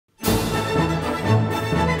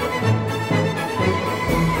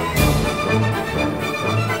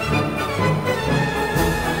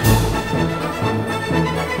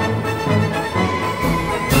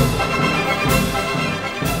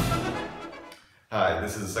Hi,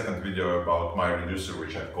 this is the second video about my reducer,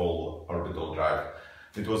 which I call Orbital drive.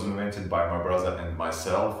 It was invented by my brother and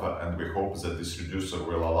myself, and we hope that this reducer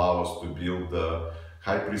will allow us to build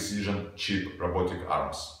high-precision, cheap robotic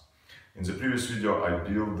arms. In the previous video I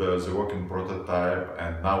built the working prototype,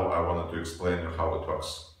 and now I wanted to explain you how it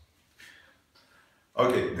works.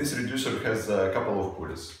 Okay, this reducer has a couple of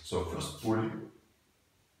pulleys. So first pulley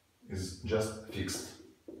is just fixed.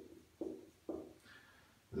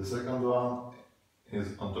 The second one is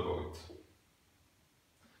on top of it.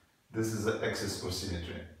 This is the axis of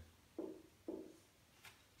symmetry.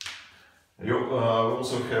 We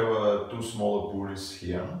also have two smaller pulleys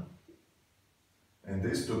here, and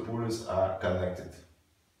these two pulleys are connected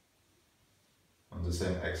on the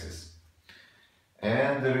same axis.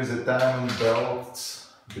 And there is a timing belt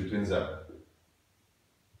between them,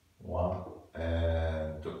 1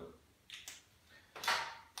 and 2.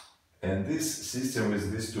 And this system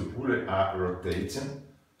with these two pulleys are rotating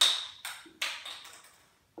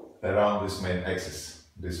around this main axis,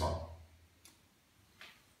 this one.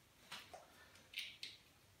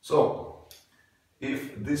 So,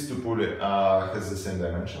 if these two pulleys has the same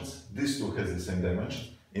dimensions, these two has the same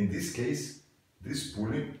dimensions, in this case, this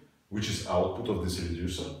pulley, which is output of this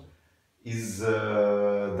reducer,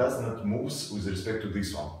 does not move with respect to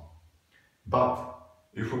this one. But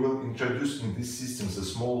if we will introduce in this system a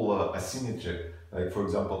small asymmetry, like for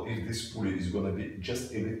example, if this pulley is going to be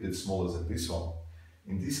just a little bit smaller than this one,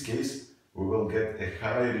 in this case we will get a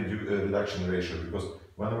higher reduction ratio, because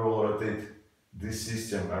when we will rotate this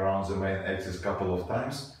system around the main axis a couple of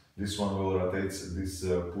times, this one will rotate, this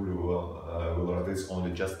pulley will rotate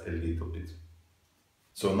only just a little bit.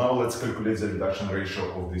 So now let's calculate the reduction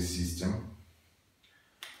ratio of this system.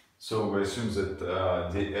 So we assume that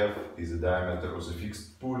dF is the diameter of the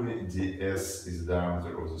fixed pulley, ds is the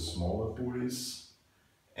diameter of the smaller pulleys,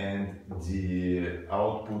 and the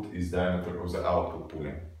output is diameter of the output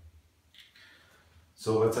pulley.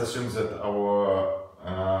 So let's assume that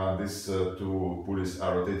our these two pulleys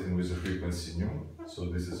are rotating with the frequency nu. So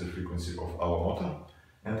this is the frequency of our motor,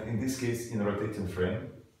 and in this case, in rotating frame,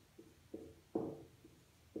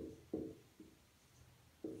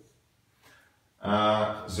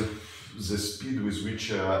 the speed with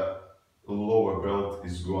which lower belt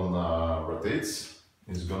is gonna rotate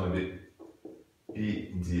is gonna be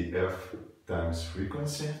PdF times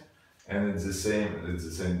frequency, and it's the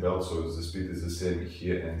same belt, so the speed is the same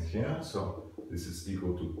here and here. So this is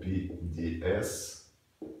equal to PdS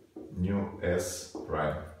nu S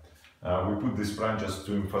prime. We put this prime just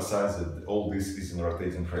to emphasize that all this is in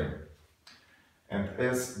rotating frame. And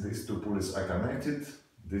as these two pulleys are connected,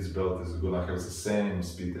 this belt is gonna have the same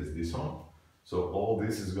speed as this one. So all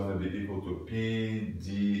this is gonna be equal to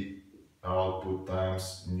PD output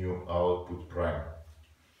times nu output prime.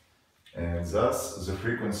 And thus the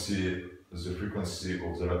frequency of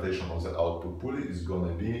the rotation of the output pulley is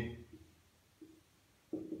gonna be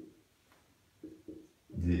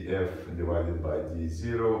dF divided by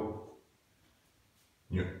d0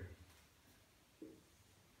 nu.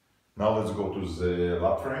 Now let's go to the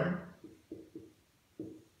lap frame.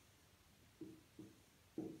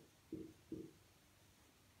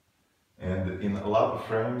 And in lap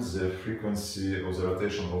frames, the frequency of the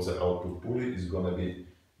rotation of the output pulley is going to be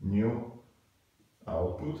nu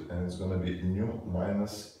output, and it's going to be nu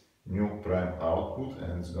minus nu prime output,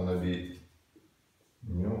 and it's going to be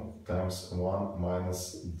nu times 1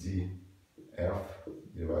 minus dF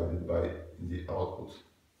divided by d output.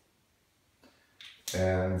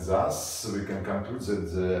 And thus we can conclude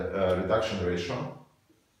that the reduction ratio,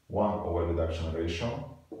 1 over reduction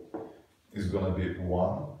ratio, is going to be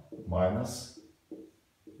 1 minus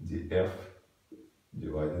dF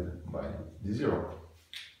divided by d0.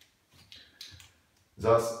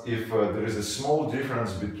 Thus, if there is a small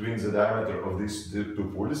difference between the diameter of these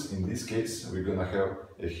two pulleys, in this case we're going to have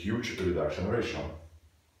a huge reduction ratio.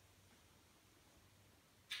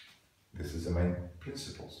 This is the main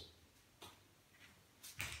principles.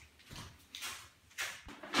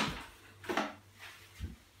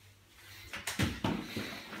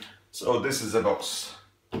 So this is the box.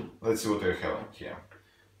 Let's see what we have here.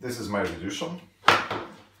 This is my reducer.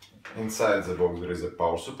 Inside the box there is a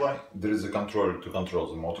power supply, there is a controller to control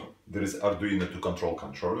the motor, there is Arduino to control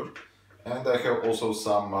controller, and I have also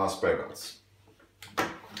some spare belts.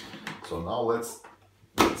 So now let's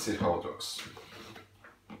see how it works.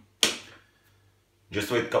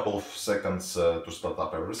 Just wait a couple of seconds to start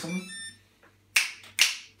up everything.